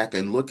go back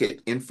and look at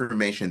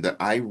information that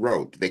I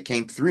wrote that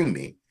came through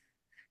me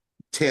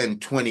 10,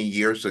 20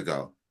 years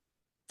ago,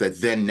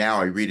 that then now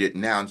I read it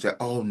now and say,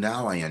 oh,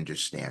 now I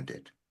understand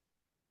it.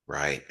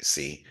 Right.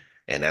 See,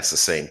 and that's the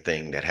same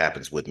thing that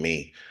happens with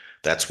me.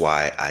 That's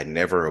why I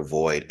never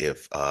avoid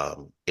if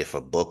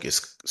a book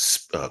is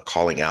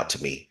calling out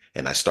to me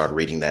and I start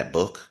reading that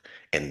book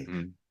and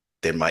Mm.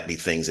 there might be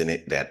things in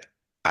it that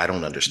I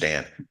don't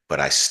understand, but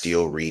I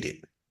still read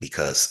it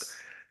because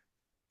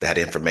that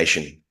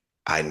information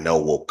I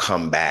know will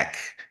come back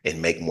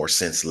and make more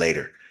sense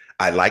later.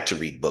 I like to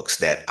read books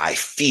that I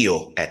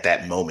feel at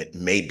that moment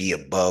may be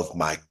above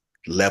my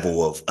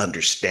level of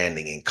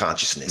understanding and Mhm.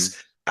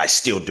 consciousness. I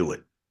still do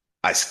it.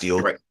 I still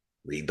Right.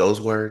 read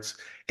those words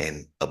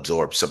and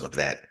absorb some of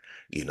that.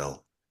 You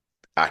know,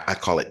 I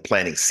call it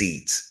planting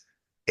seeds,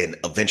 and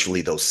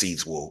eventually those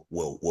seeds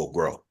will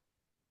grow.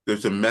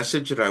 There's a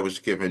message that I was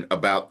given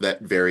about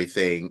that very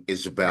thing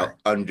is Right. about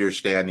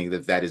understanding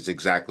that that is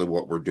exactly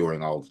what we're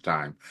doing all the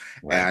time.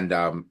 Right.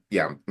 And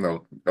yeah,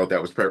 no, no,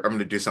 that was perfect. I'm going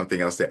to do something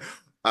else there. Go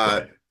Uh,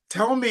 ahead.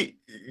 tell me,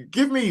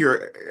 give me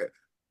your,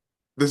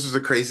 this is a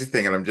crazy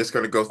thing, and I'm just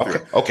going to go through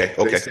Okay. it. Okay. They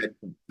Okay. said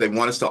they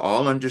want us to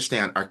all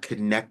understand our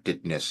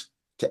connectedness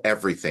to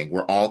everything.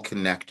 We're all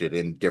connected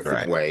in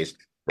different Right. ways,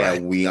 Right.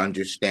 and we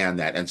understand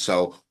that. And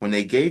so when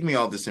they gave me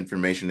all this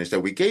information, they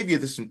said, we gave you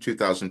this in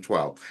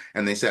 2012.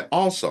 And they said,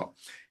 also,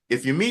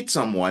 if you meet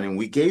someone and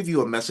we gave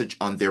you a message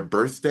on their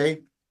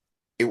birthday,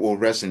 it will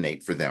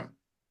resonate for them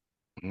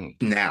Mm,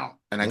 now.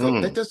 And I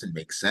go, that mm, doesn't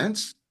make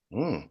sense.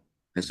 mm.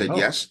 I said, No.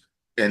 yes,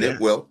 and it Yes.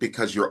 will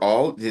because you're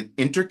all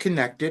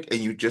interconnected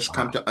and you just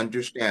come Wow. to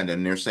understand.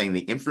 And they're saying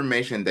the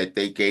information that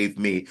they gave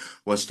me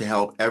was to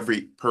help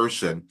every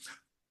person,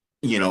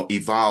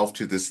 evolve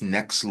to this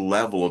next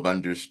level of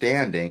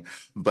understanding.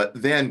 But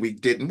then we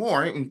did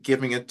more in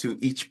giving it to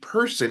each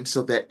person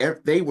so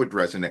that they would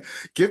resonate.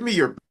 Give me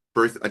your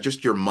birth,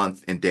 just your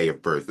month and day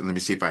of birth, and let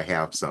me see if I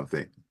have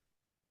something.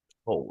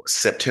 Oh,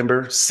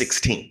 September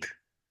 16th.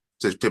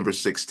 September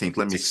 16th.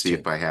 Let me see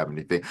if 16th. I have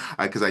anything.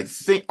 Because I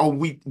think, oh,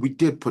 we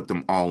did put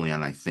them all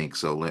in, I think.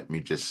 So let me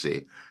just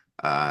see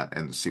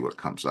and see what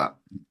comes up.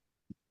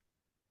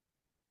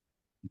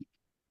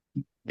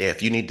 Yeah,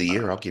 if you need the Uh,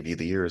 year, I'll give you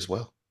the year as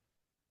well.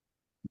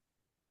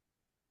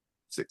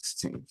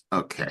 16th.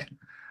 Okay.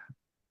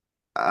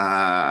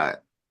 Uh,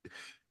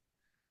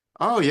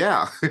 oh,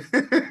 yeah.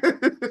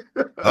 Okay.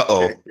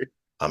 Uh-oh.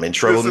 I'm in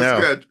trouble This is now.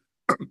 good.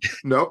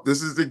 Nope,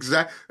 this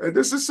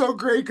is so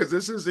great because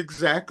this is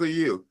exactly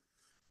you.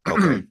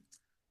 Okay.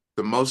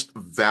 The most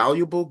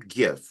valuable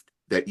gift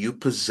that you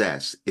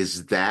possess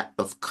is that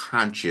of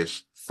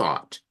conscious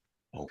thought.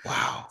 Oh,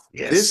 wow.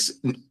 Yes. This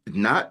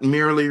not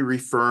merely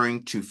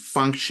referring to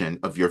function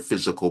of your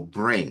physical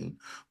brain,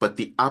 but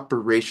the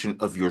operation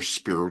of your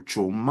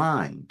spiritual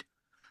mind.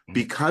 Mm,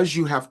 Because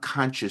you have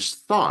conscious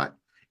thought,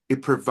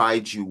 it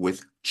provides you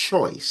with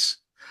choice.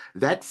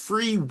 That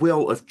free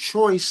will of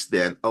choice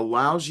then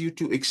allows you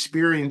to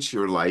experience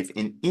your life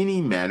in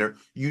any manner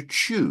you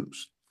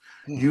choose.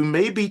 mm. You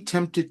may be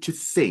tempted to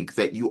think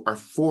that you are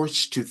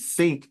forced to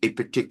think a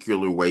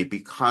particular way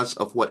because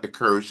of what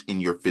occurs in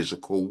your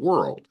physical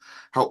world.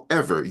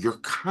 However, your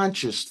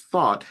conscious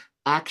thought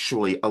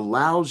actually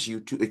allows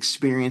you to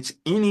experience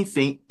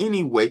anything,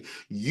 any way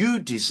you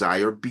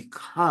desire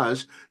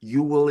because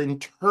you will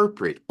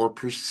interpret or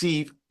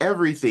perceive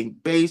everything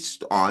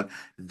based on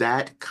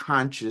that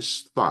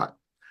conscious thought.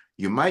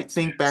 You might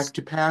think Yes. back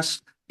to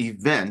past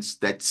events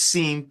that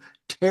seem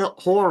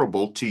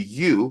horrible to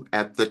you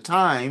at the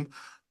time,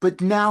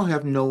 but now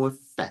have no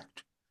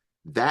effect.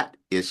 That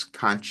is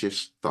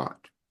conscious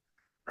thought.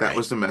 That Right.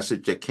 was the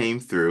message that came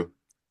through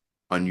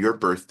on your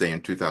birthday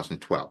in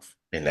 2012.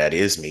 And that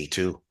is me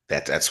too.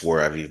 That's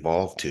where I've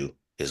evolved to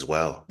as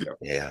well. Yeah.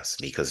 Yes,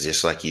 because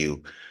just like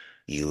you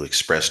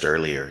expressed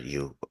earlier,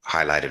 you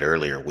highlighted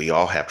earlier, we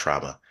all have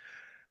trauma,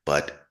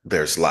 but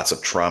there's lots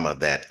of trauma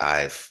that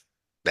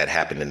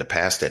happened in the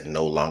past that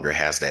no longer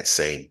has that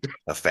same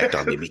effect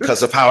on me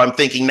because of how I'm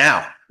thinking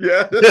now.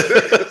 Yeah.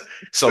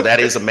 So that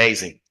is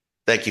amazing.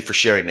 Thank you for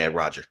sharing that,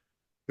 Roger.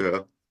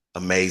 Yeah.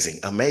 Amazing,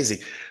 amazing.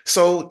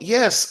 So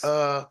yes,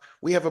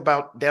 we have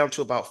about down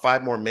to about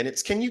 5 more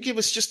minutes. Can you give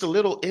us just a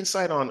little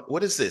insight on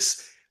what is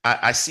this?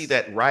 I see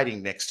that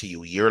writing next to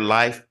you, your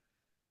life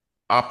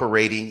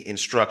operating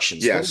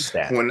instructions. What is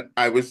that? When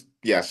I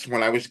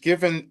was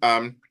given,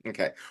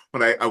 okay,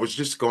 when I was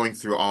just going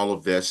through all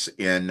of this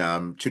in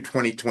to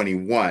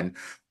 2021,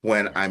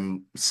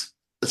 when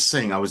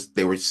saying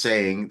they were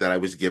saying that I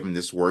was given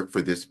this work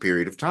for this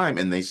period of time,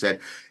 and they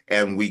said,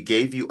 and we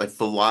gave you a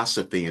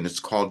philosophy, and it's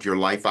called your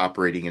life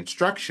operating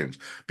instructions,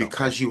 Okay.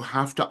 because you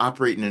have to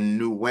operate in a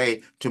new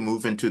way to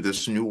move into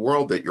this new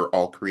world that you're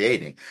all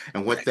creating.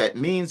 And what Right. that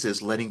means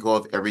is letting go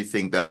of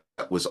everything that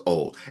was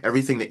old,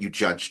 everything that you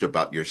judged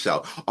about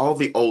yourself, all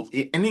the old,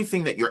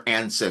 anything that your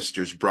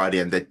ancestors brought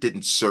in that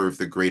didn't serve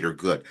the greater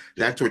good. Good.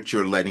 That's what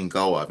you're letting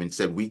go of. And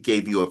said, we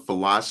gave you a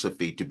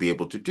philosophy to be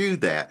able to do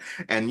that.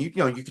 And you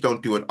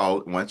don't do it all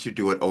at once, you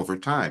do it over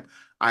time.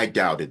 I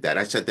doubted that.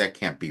 I said, that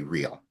can't be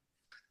real.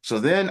 So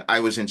then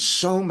I was in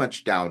so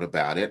much doubt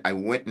about it. I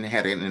went and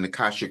had an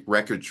Akashic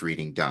Records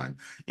reading done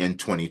in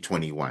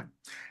 2021.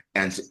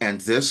 Yes. And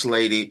this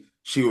lady,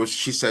 she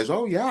says,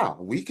 "Oh yeah,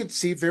 we can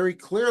see very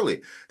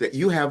clearly that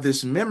you have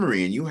this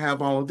memory and you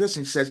have all of this."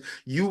 And she says,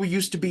 "You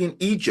used to be in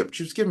Egypt."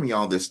 She was giving me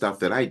all this stuff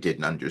that I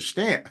didn't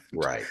understand.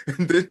 Right.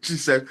 And then she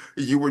said,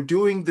 "You were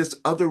doing this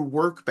other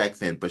work back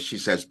then." But she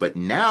says, "But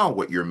now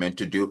what you're meant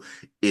to do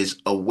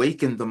is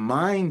awaken the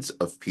minds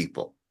of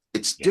people.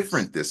 It's Yes.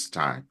 different this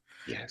time."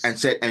 And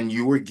Yes. said, and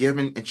you were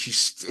given, and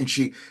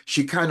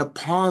she kind of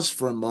paused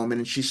for a moment,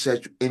 and she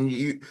said, and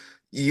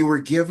you were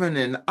given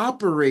an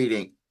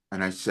operating.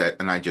 And I said,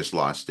 and I just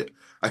lost it.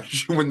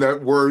 When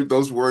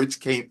those words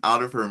came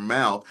out of her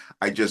mouth,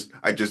 I just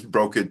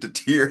broke into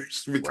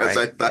tears because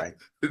Right, I thought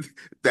right.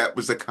 that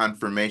was a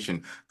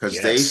confirmation. Because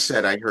they Yes.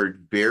 said, I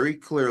heard very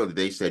clearly,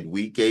 they said,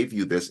 we gave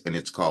you this, and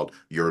it's called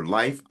your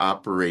life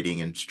operating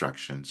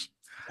instructions,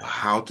 Wow.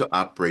 how to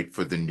operate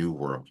for the new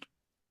world.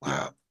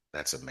 Yeah. Wow.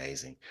 That's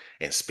amazing.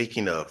 And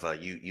speaking of,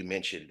 you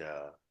mentioned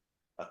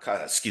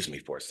excuse me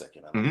for a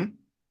second. I'm gonna Mhm.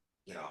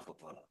 get off of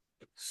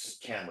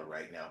camera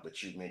right now,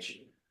 but you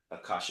mentioned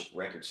Akashic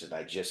Records, and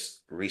I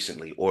just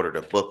recently ordered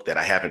a book that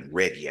I haven't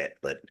read yet,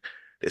 but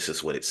this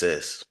is what it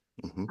says.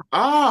 Mhm.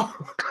 Oh,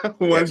 Yes,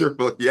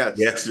 wonderful. Yes,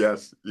 yes,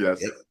 yes,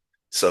 yes. yep.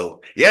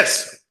 So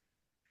yes,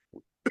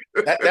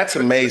 that's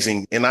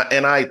amazing, and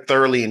I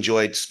thoroughly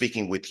enjoyed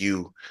speaking with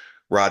you,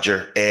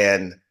 Roger,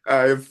 and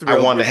I am I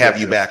thrilled want to we have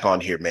did you this. back on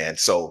here, man.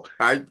 So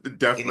I it,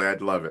 definitely,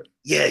 I'd love it.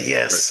 yeah, Great.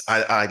 yes,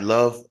 I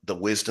love the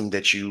wisdom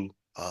that you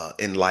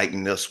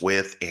enlighten us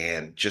with,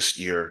 and just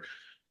your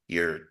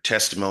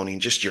testimony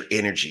and just your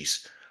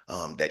energies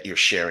that you're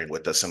sharing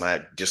with us, and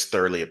I just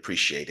thoroughly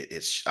appreciate it.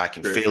 It's I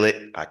can Great. feel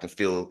it. I can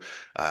feel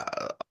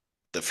uh,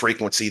 the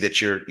frequency that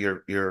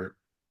you're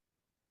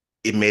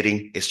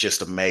emitting. It's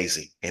just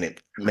amazing, and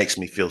it makes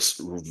me feel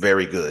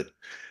very good.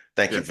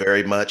 Thank you Yeah.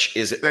 very much.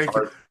 Is it? Thank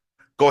you.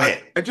 Go I,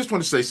 ahead. I just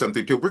want to say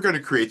something too. We're going to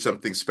create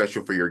something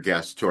special for your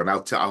guests too, and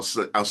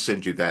I'll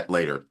send you that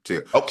later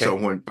too. So Okay.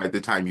 when by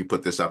the time you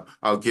put this up,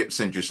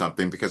 send you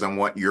something because I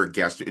want your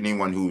guests,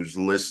 anyone who's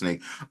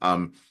listening,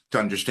 to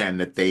understand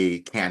that they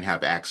can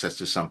have access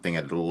to something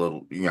at a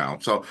little,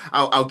 So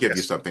I'll give you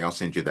Yes. something. I'll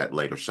send you that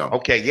later. So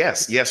Okay.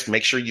 Yes. Yes.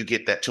 Make sure you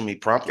get that to me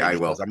promptly, yeah, I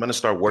because will I'm going to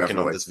start working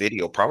on definitely. this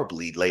video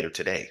probably later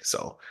today.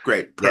 So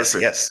Great. yes,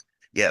 Perfect. yes,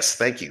 yes.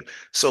 Thank you.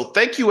 So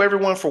thank you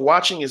everyone for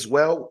watching as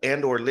well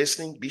and or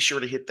listening. Be sure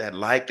to hit that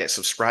like, that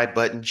subscribe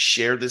button,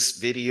 share this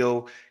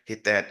video,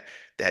 hit that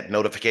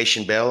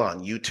notification bell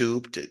on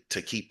YouTube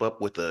to keep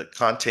up with the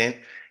content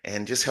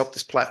and just help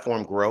this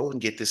platform grow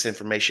and get this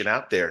information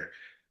out there.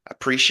 I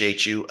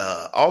appreciate you.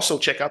 Also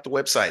check out the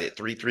website at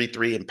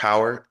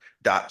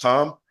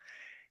 333empower.com.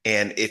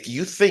 And if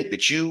you think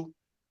that you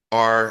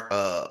are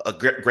a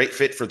great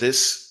fit for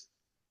this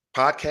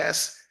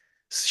podcast,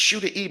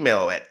 shoot an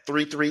email at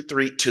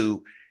 333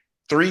 to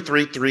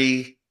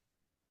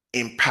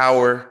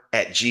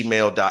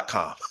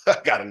 333empower@gmail.com. I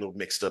got a little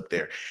mixed up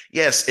there.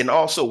 Yes. And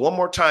also, one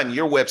more time,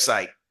 your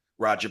website,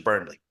 Roger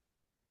Burnley.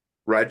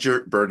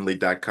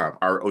 RogerBurnley.com.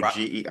 Right.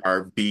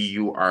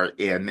 RogerBurnley.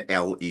 And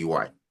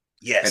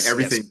Yes.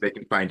 everything, Yes. they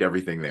can find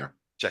everything there.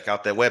 Check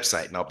out that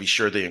website, and I'll be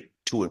sure to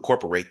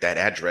incorporate that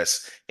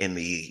address in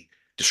the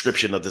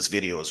description of this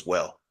video as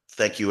well.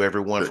 Thank you,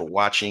 everyone, for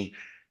watching.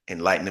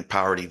 Enlighten,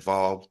 Empowered,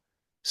 Evolved.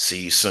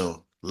 See you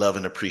soon. Love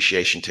and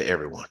appreciation to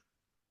everyone.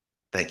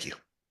 Thank you.